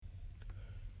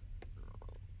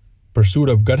Pursuit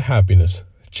of Gut Happiness,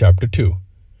 Chapter 2.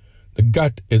 The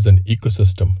gut is an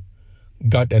ecosystem.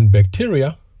 Gut and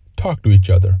bacteria talk to each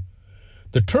other.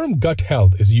 The term gut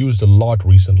health is used a lot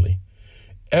recently.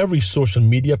 Every social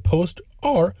media post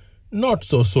or not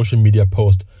so social media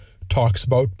post talks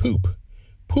about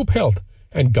poop health,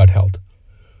 and gut health.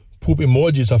 Poop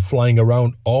emojis are flying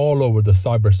around all over the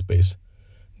cyberspace.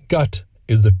 Gut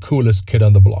is the coolest kid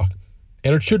on the block,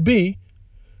 and it should be.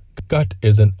 Gut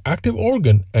is an active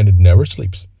organ and it never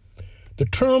sleeps. The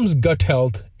terms gut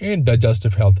health and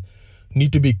digestive health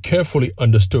need to be carefully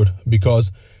understood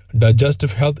because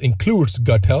digestive health includes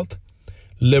gut health,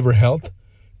 liver health,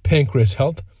 pancreas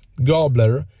health,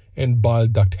 gallbladder, and bile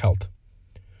duct health.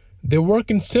 They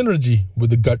work in synergy with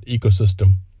the gut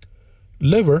ecosystem.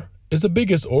 Liver is the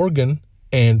biggest organ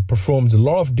and performs a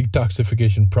lot of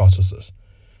detoxification processes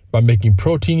by making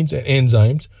proteins and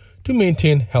enzymes to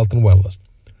maintain health and wellness.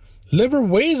 Liver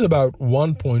weighs about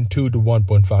 1.2 to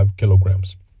 1.5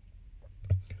 kilograms.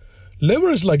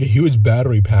 Liver is like a huge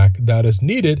battery pack that is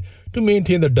needed to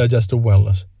maintain the digestive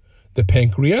wellness. The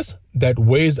pancreas, that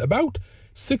weighs about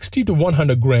 60 to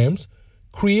 100 grams,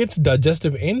 creates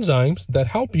digestive enzymes that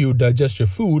help you digest your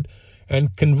food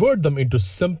and convert them into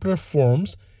simpler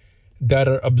forms that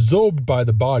are absorbed by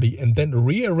the body and then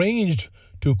rearranged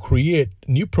to create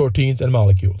new proteins and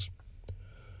molecules.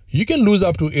 You can lose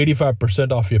up to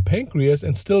 85% of your pancreas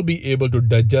and still be able to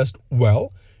digest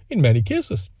well in many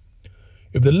cases.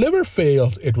 If the liver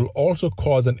fails, it will also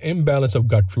cause an imbalance of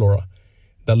gut flora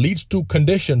that leads to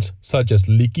conditions such as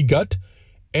leaky gut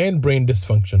and brain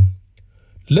dysfunction.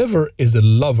 Liver is a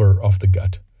lover of the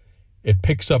gut. It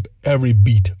picks up every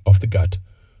beat of the gut.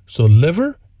 So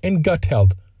liver and gut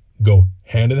health go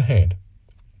hand in hand.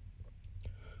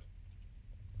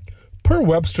 Per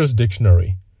Webster's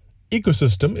dictionary,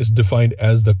 ecosystem is defined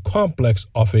as the complex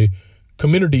of a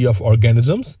community of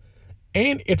organisms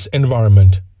and its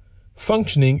environment,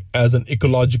 functioning as an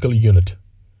ecological unit.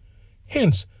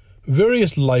 Hence,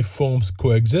 various life forms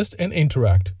coexist and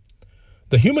interact.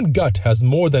 The human gut has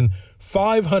more than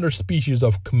 500 species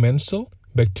of commensal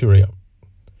bacteria,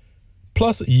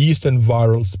 plus yeast and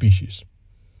viral species.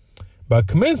 By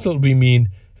commensal, we mean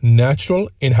natural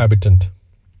inhabitant.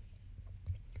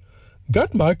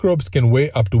 Gut microbes can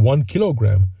weigh up to 1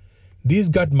 kilogram. These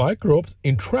gut microbes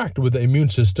interact with the immune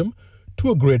system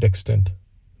to a great extent.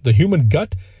 The human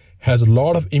gut has a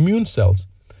lot of immune cells,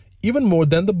 even more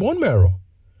than the bone marrow.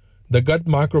 The gut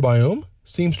microbiome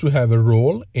seems to have a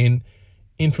role in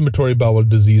inflammatory bowel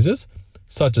diseases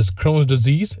such as Crohn's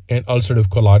disease and ulcerative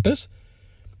colitis,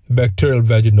 bacterial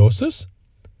vaginosis,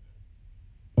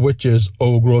 which is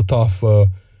overgrowth of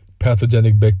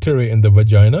pathogenic bacteria in the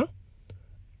vagina,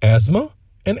 asthma,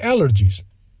 and allergies.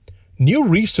 New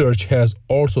research has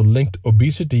also linked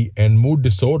obesity and mood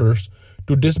disorders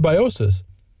to dysbiosis,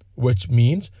 which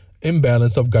means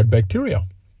imbalance of gut bacteria.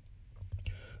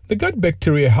 The gut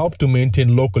bacteria help to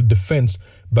maintain local defense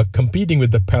by competing with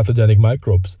the pathogenic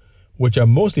microbes, which are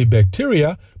mostly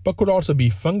bacteria but could also be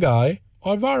fungi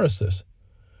or viruses.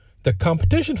 The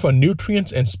competition for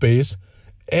nutrients and space,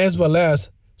 as well as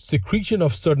secretion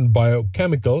of certain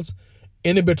biochemicals,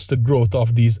 inhibits the growth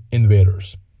of these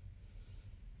invaders.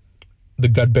 The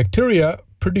gut bacteria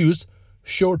produce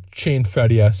short-chain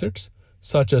fatty acids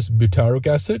such as butyric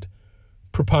acid,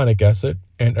 propionic acid,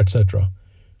 and etc.,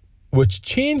 which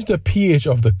change the pH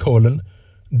of the colon,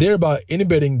 thereby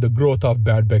inhibiting the growth of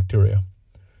bad bacteria.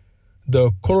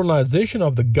 The colonization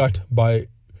of the gut by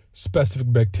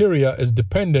specific bacteria is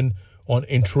dependent on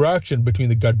interaction between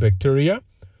the gut bacteria,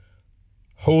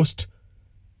 host,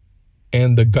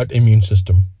 and the gut immune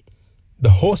system.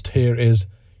 The host here is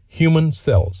human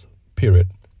cells, period.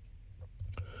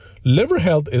 Liver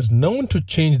health is known to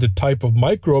change the type of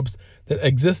microbes that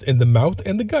exist in the mouth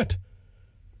and the gut.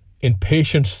 In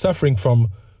patients suffering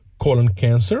from colon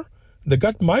cancer, the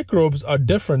gut microbes are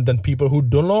different than people who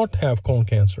do not have colon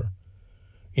cancer.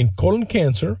 In colon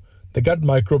cancer, the gut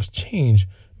microbes change,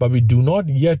 but we do not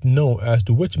yet know as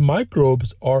to which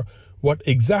microbes or what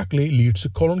exactly leads to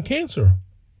colon cancer.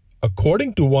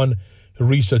 According to one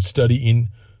research study in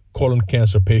colon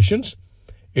cancer patients,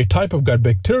 a type of gut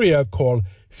bacteria called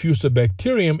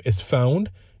Fusobacterium is found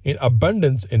in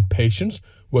abundance in patients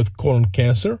with colon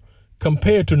cancer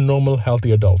compared to normal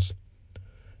healthy adults.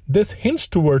 This hints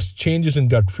towards changes in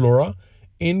gut flora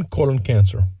in colon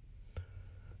cancer.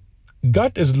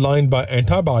 Gut is lined by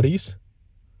antibodies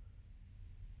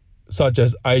such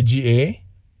as IgA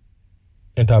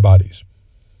antibodies.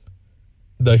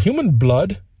 The human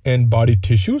blood and body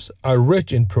tissues are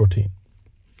rich in protein.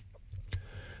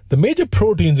 The major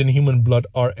proteins in human blood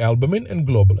are albumin and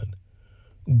globulin.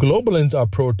 Globulins are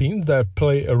proteins that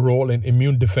play a role in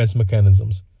immune defense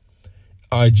mechanisms.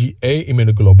 IgA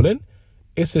immunoglobulin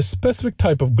is a specific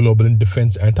type of globulin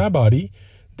defense antibody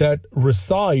that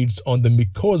resides on the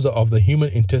mucosa of the human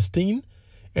intestine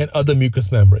and other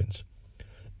mucous membranes.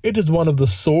 It is one of the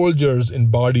soldiers in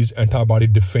body's antibody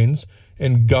defense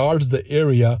and guards the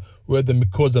area where the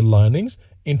mucosa linings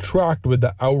interact with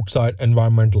the outside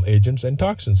environmental agents and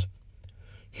toxins.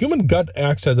 Human gut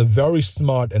acts as a very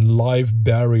smart and live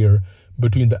barrier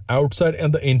between the outside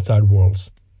and the inside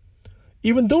worlds.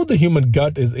 Even though the human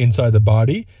gut is inside the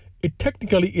body, it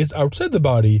technically is outside the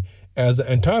body, as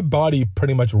the entire body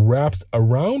pretty much wraps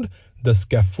around the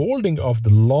scaffolding of the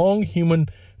long human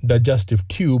digestive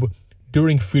tube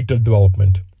during fetal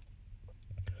development.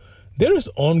 There is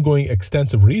ongoing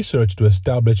extensive research to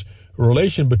establish a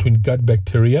relation between gut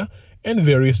bacteria and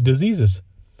various diseases.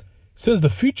 Since the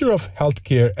future of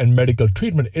healthcare and medical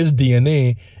treatment is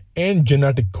DNA and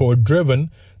genetic code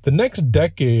driven, the next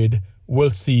decade will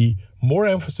see more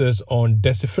emphasis on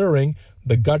deciphering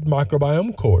the gut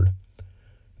microbiome code.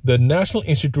 The National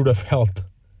Institute of Health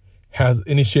has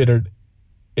initiated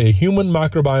a human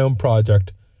microbiome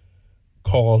project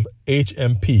called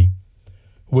HMP,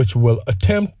 which will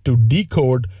attempt to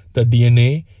decode the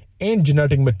DNA and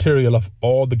genetic material of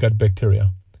all the gut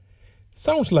bacteria.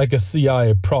 Sounds like a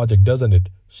CIA project, doesn't it?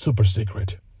 Super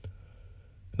secret.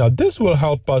 Now, this will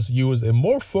help us use a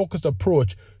more focused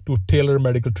approach to tailor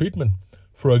medical treatment.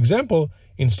 For example,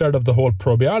 instead of the whole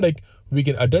probiotic, we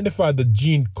can identify the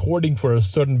gene coding for a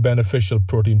certain beneficial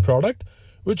protein product,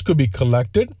 which could be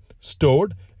collected,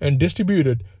 stored, and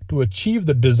distributed to achieve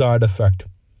the desired effect.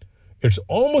 It's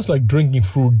almost like drinking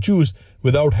fruit juice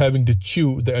without having to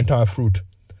chew the entire fruit.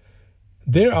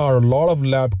 There are a lot of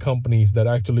lab companies that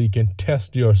actually can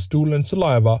test your stool and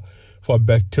saliva for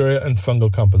bacterial and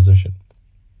fungal composition.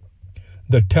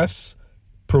 The tests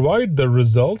provide the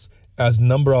results as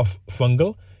number of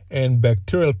fungal and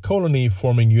bacterial colony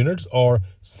forming units, or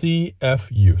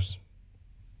CFUs.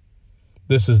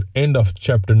 This is end of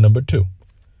chapter number 2,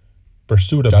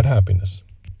 Pursuit of Happiness.